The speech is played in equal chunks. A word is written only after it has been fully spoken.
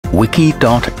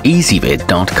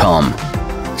wiki.ezvid.com.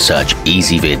 Search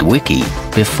Ezvid Wiki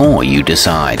before you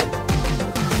decide.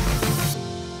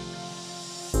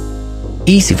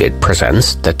 Ezvid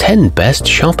presents the 10 best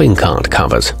shopping cart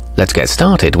covers. Let's get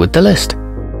started with the list.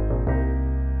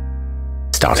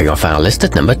 Starting off our list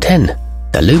at number 10.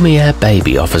 The Lumiere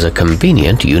Baby offers a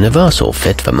convenient universal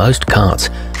fit for most carts,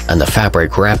 and the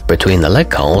fabric wrapped between the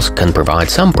leg holes can provide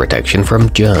some protection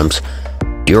from germs.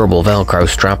 Durable Velcro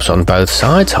straps on both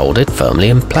sides hold it firmly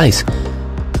in place.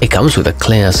 It comes with a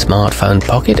clear smartphone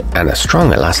pocket and a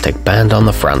strong elastic band on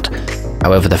the front.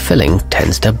 However, the filling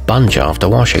tends to bunch after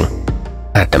washing.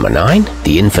 At number 9,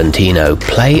 the Infantino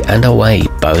Play and Away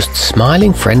boasts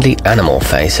smiling friendly animal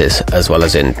faces as well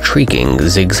as intriguing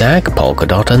zigzag, polka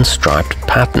dot and striped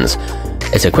patterns.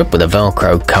 It's equipped with a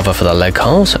Velcro cover for the leg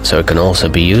holes, so it can also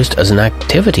be used as an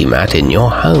activity mat in your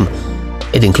home.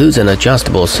 It includes an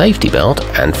adjustable safety belt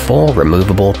and 4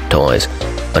 removable toys,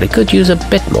 but it could use a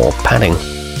bit more padding.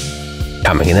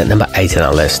 Coming in at number 8 on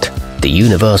our list. The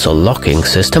universal locking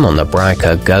system on the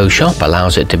Brica Go Shop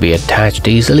allows it to be attached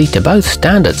easily to both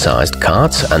standard-sized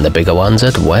carts and the bigger ones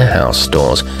at warehouse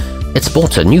stores. It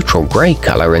sports a neutral grey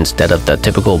colour instead of the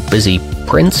typical busy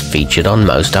prints featured on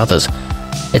most others.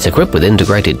 It's equipped with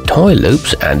integrated toy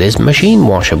loops and is machine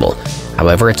washable.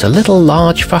 However, it's a little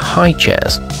large for high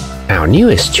chairs. Our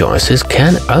newest choices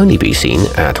can only be seen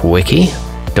at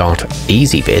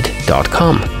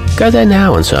wiki.ezvid.com. Go there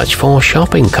now and search for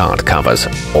shopping cart covers,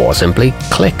 or simply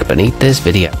click beneath this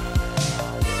video.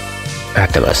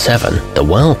 At number 7, the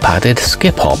well-padded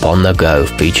Skip Hop on the Go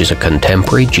features a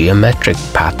contemporary geometric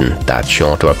pattern that's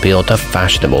sure to appeal to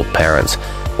fashionable parents.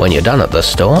 When you're done at the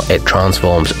store, it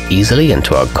transforms easily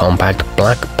into a compact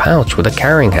black pouch with a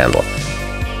carrying handle.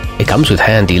 It comes with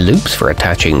handy loops for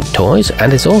attaching toys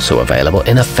and is also available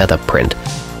in a feather print.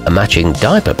 A matching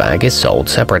diaper bag is sold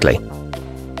separately.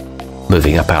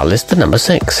 Moving up our list to number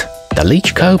 6. The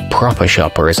leachco Proper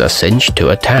Shopper is a cinch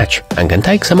to attach and can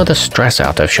take some of the stress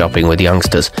out of shopping with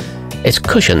youngsters. Its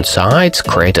cushioned sides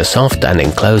create a soft and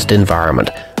enclosed environment,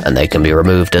 and they can be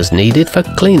removed as needed for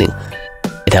cleaning.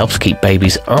 It helps keep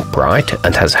babies upright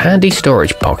and has handy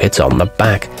storage pockets on the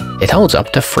back. It holds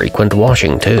up to frequent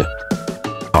washing too.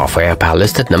 Halfway up our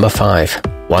list at number 5.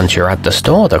 Once you're at the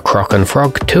store, the Croc and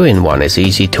Frog 2-in-1 is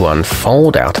easy to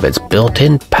unfold out of its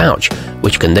built-in pouch,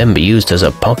 which can then be used as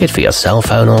a pocket for your cell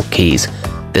phone or keys.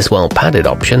 This well-padded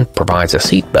option provides a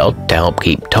seatbelt to help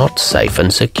keep tots safe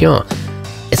and secure.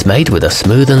 It's made with a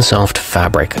smooth and soft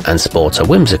fabric and sports a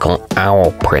whimsical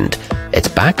owl print. It's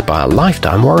backed by a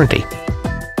lifetime warranty.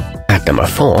 At number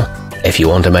 4, if you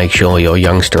want to make sure your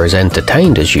youngster is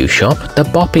entertained as you shop, the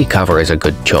boppy cover is a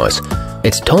good choice.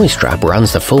 Its toy strap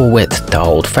runs the full width to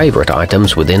hold favorite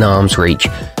items within arm's reach,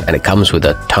 and it comes with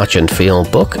a touch and feel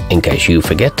book in case you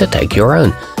forget to take your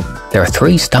own. There are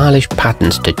 3 stylish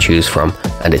patterns to choose from,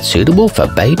 and it's suitable for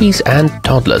babies and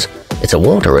toddlers. It's a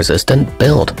water-resistant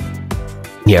build.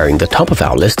 Nearing the top of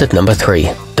our list at number 3,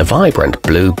 the vibrant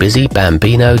blue Busy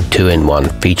Bambino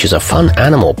 2-in-1 features a fun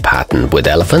animal pattern with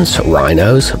elephants,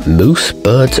 rhinos, moose,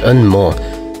 birds and more.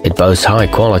 It boasts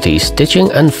high-quality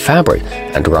stitching and fabric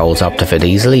and rolls up to fit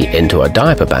easily into a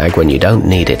diaper bag when you don't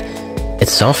need it.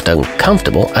 It's soft and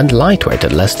comfortable and lightweight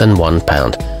at less than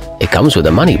 £1. It comes with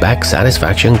a money-back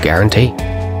satisfaction guarantee.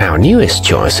 Our newest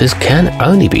choices can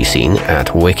only be seen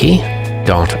at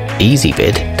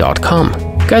wiki.ezvid.com.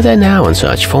 Go there now and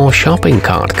search for shopping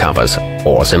cart covers,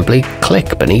 or simply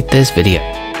click beneath this video.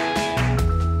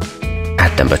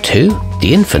 At number 2,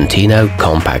 the Infantino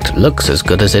Compact looks as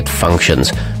good as it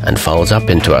functions and folds up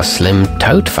into a slim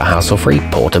tote for hassle-free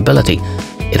portability.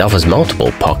 It offers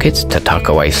multiple pockets to tuck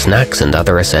away snacks and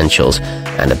other essentials,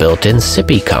 and a built-in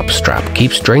sippy cup strap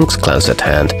keeps drinks close at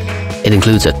hand. It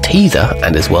includes a teether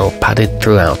and is well padded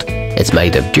throughout. It's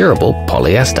made of durable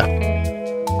polyester.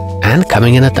 And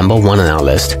coming in at number 1 on our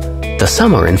list, the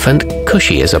Summer Infant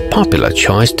Cushy is a popular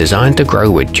choice designed to grow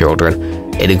with children.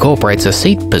 It incorporates a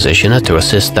seat positioner to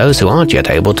assist those who aren't yet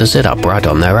able to sit upright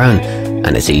on their own,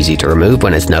 and it's easy to remove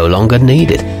when it's no longer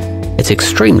needed. It's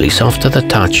extremely soft to the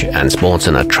touch and sports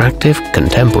an attractive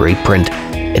contemporary print.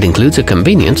 It includes a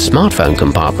convenient smartphone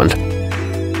compartment.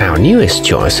 Our newest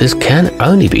choices can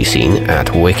only be seen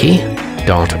at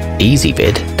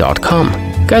wiki.ezvid.com.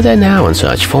 Go there now and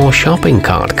search for shopping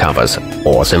cart covers,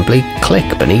 or simply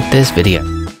click beneath this video.